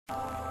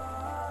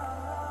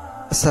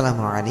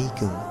আসসালামু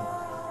আলাইকুম।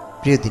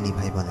 প্রিয় দিনী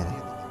ভাই বোনেরা,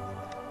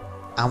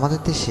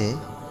 আমাদের দেশে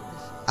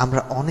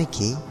আমরা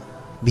অনেকেই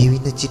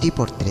বিভিন্ন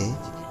চিঠিপত্রে,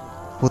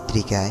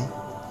 পত্রিকায়,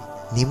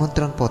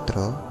 নিমন্ত্রণপত্র,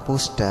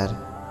 পোস্টার,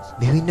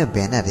 বিভিন্ন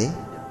ব্যানারে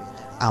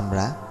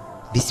আমরা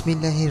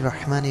বিসমিল্লাহির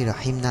রহমানির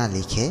রহিম না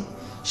লিখে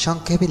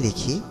সংক্ষেপে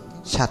লিখি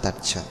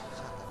 ৭৮৬।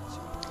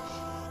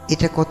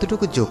 এটা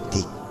কতটুকু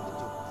যৌক্তিক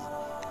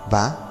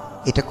বা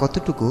এটা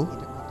কতটুকু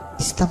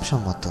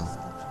ইসলামসম্মত?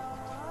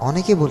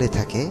 অনেকে বলে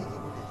থাকে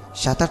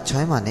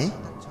 ৭৮৬ মানে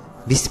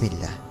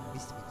বিসমিল্লাহ,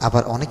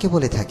 আবার অনেকে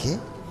বলে থাকে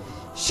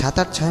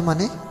 ৭৮৬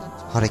 মানে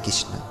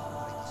হরেকৃষ্ণ।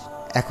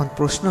 এখন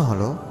প্রশ্ন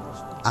হলো,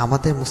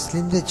 আমাদের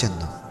মুসলিমদের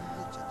জন্য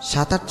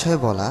 ৭৮৬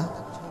 বলা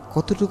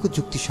কতটুকু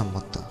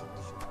যুক্তিসম্মত?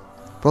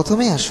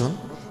 প্রথমে আসুন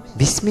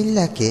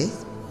বিসমিল্লাহকে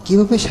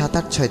কীভাবে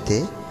 ৭৮৬-তে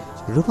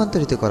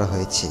রূপান্তরিত করা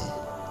হয়েছে।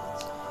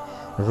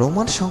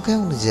 রোমান সংখ্যা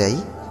অনুযায়ী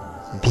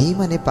ভি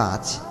মানে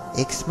 ৫,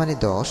 এক্স মানে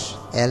 ১০,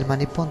 এল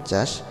মানে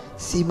 ৫০,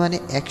 সি মানে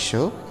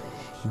 ১০০,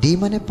 ডি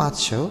মানে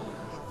 ৫০০,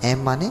 এম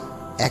মানে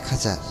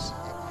 ১০০০,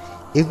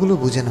 এগুলো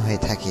বোঝানো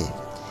হয়ে থাকে।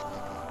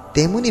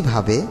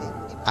 তেমনিভাবে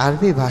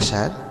আরবি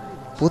ভাষার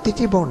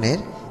প্রতিটি বর্ণের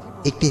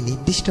একটি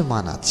নির্দিষ্ট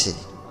মান আছে।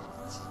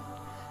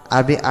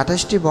 আরবি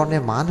 ২৮টি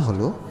বর্ণের মান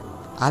হলো: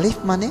 আলিফ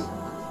মানে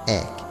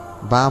 ১,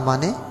 বা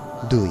মানে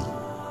 ২,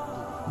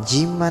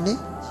 জিম মানে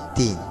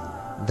 ৩,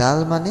 দাল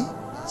মানে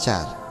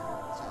 ৪।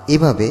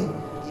 এভাবে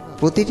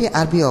প্রতিটি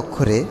আরবি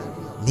অক্ষরের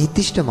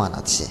নির্দিষ্ট মান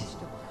আছে,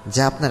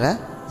 যা আপনারা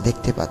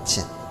দেখতে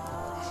পাচ্ছেন।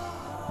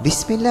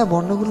 বিসমিল্লাহ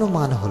বর্ণগুলোর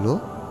মান হলো,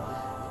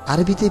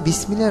 আরবিতে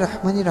বিসমিল্লাহ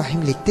রহমানির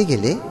রহিম লিখতে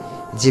গেলে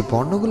যে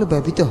বর্ণগুলো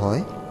ব্যবহৃত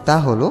হয় তা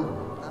হলো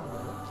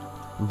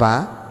বা,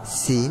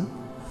 সিন,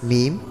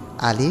 মিম,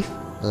 আলিফ,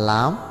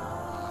 লাম।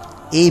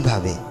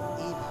 এইভাবে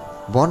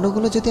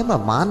বর্ণগুলো যদি আমরা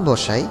মান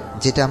বসাই,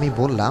 যেটা আমি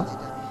বললাম,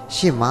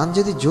 সে মান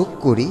যদি যোগ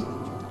করি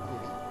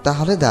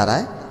তাহলে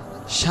দাঁড়ায়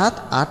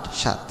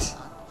 ৭৮৭।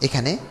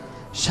 এখানে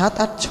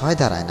 ৭৮৬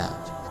 দাঁড়ায় না।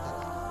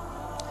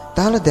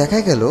 তাহলে দেখা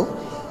গেল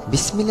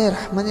বিসমিল্লাহ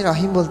রহমানির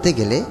রহিম বলতে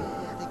গেলে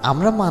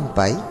আমরা মান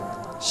পাই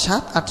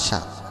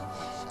 ৭৮৭।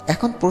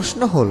 এখন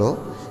প্রশ্ন হলো,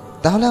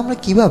 তাহলে আমরা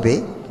কিভাবে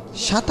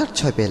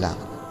 ৭৮৬ পেলাম?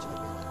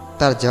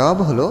 তার জবাব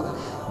হলো,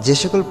 যে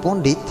সকল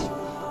পণ্ডিত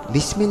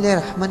বিসমিল্লাহ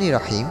রহমানির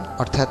রহিম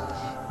অর্থাৎ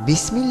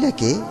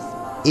বিসমিল্লাহকে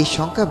এই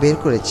সংখ্যা বের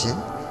করেছেন,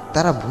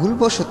 তারা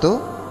ভুলবশত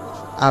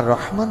আর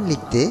রহমান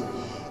লিখতে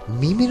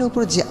মিমের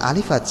ওপর যে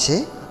আলিফ আছে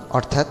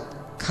অর্থাৎ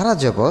খাড়া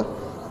জবর,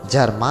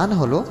 যার মান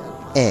হলো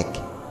 ১,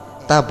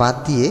 তা বাদ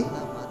দিয়ে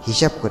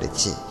হিসাব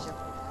করেছে,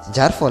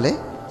 যার ফলে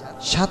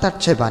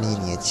 ৭৮৬ বানিয়ে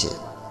নিয়েছে।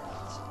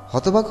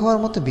 হতবাক হওয়ার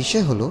মতো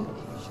বিষয় হলো,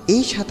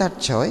 এই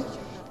 ৭৮৬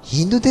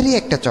 হিন্দুদেরই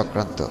একটা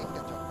চক্রান্ত।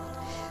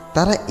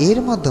 তারা এর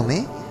মাধ্যমে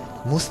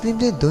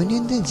মুসলিমদের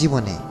দৈনন্দিন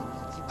জীবনে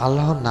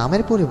আল্লাহর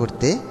নামের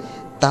পরিবর্তে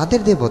তাদের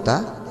দেবতা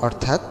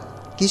অর্থাৎ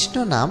কৃষ্ণ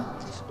নাম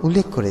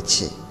উল্লেখ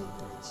করেছে।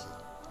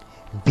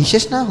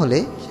 বিশেষ না হলে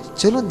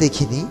চলুন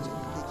দেখিনি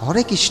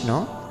হরে কৃষ্ণ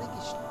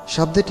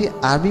শব্দটি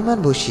আরবি মান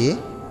বসিয়ে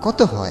কত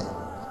হয়।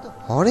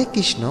 হরে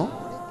কৃষ্ণ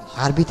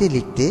আরবিতে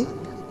লিখতে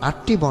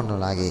 ৮টি বর্ণ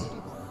লাগে,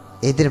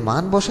 এদের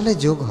মান বসালে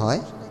যোগ হয়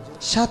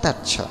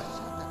 ৭৮৬।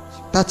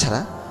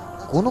 তাছাড়া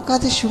কোনো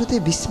কাজের শুরুতে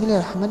বিসমিল্লাহ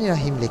রহমানির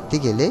রহিম লিখতে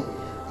গেলে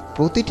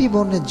প্রতিটি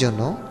বর্ণের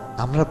জন্য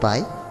আমরা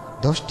পাই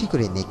 ১০টি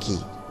করে নেকি।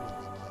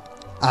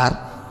 আর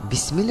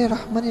বিসমিল্লাহ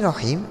রহমানির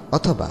রহিম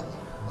অথবা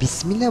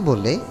বিসমিল্লাহ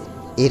বললে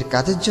এর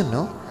কাজের জন্য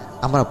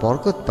আমরা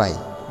বরকত পাই,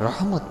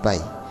 রহমত পাই।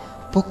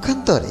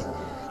 পক্ষান্তরে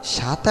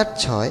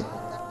 ৭৮৬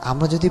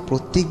 আমরা যদি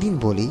প্রত্যেক দিন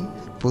বলি,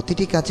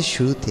 প্রতিটি কাজের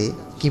শুরুতে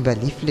কিংবা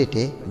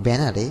লিফলেটে,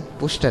 ব্যানারে,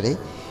 পোস্টারে,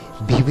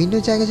 বিভিন্ন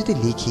জায়গায় যদি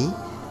লিখি,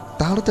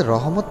 তাহলে তো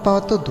রহমত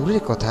পাওয়া তো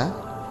দূরের কথা,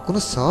 কোনো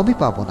সওয়াবই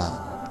পাবো না।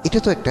 এটা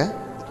তো একটা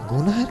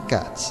গুনাহের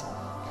কাজ।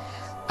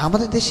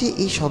 আমাদের দেশে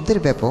এই শব্দের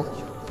ব্যাপক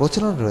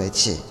প্রচলন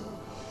রয়েছে।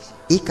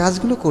 এই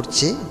কাজগুলো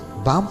করছে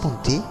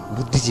বামপন্থী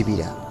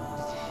বুদ্ধিজীবীরা।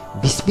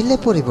 বিসমিল্লাহ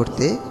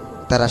পরিবর্তে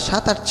তারা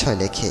 ৭৮৬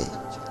 লেখে।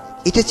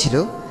 এটা ছিল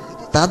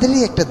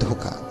তাদেরই একটা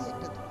ধোঁকা।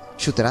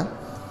 সুতরাং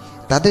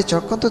তাদের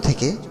চক্রান্ত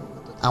থেকে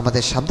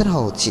আমাদের সাবধান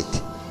হওয়া উচিত।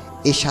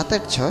 এই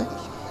 ৭৮৬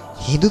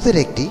 হিন্দুদের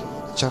একটি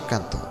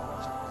চক্রান্ত।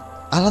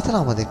 আল্লাহ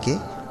তাআলা আমাদেরকে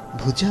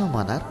বুঝা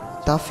মানার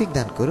তৌফিক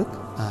দান করুক।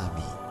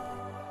 আমিন।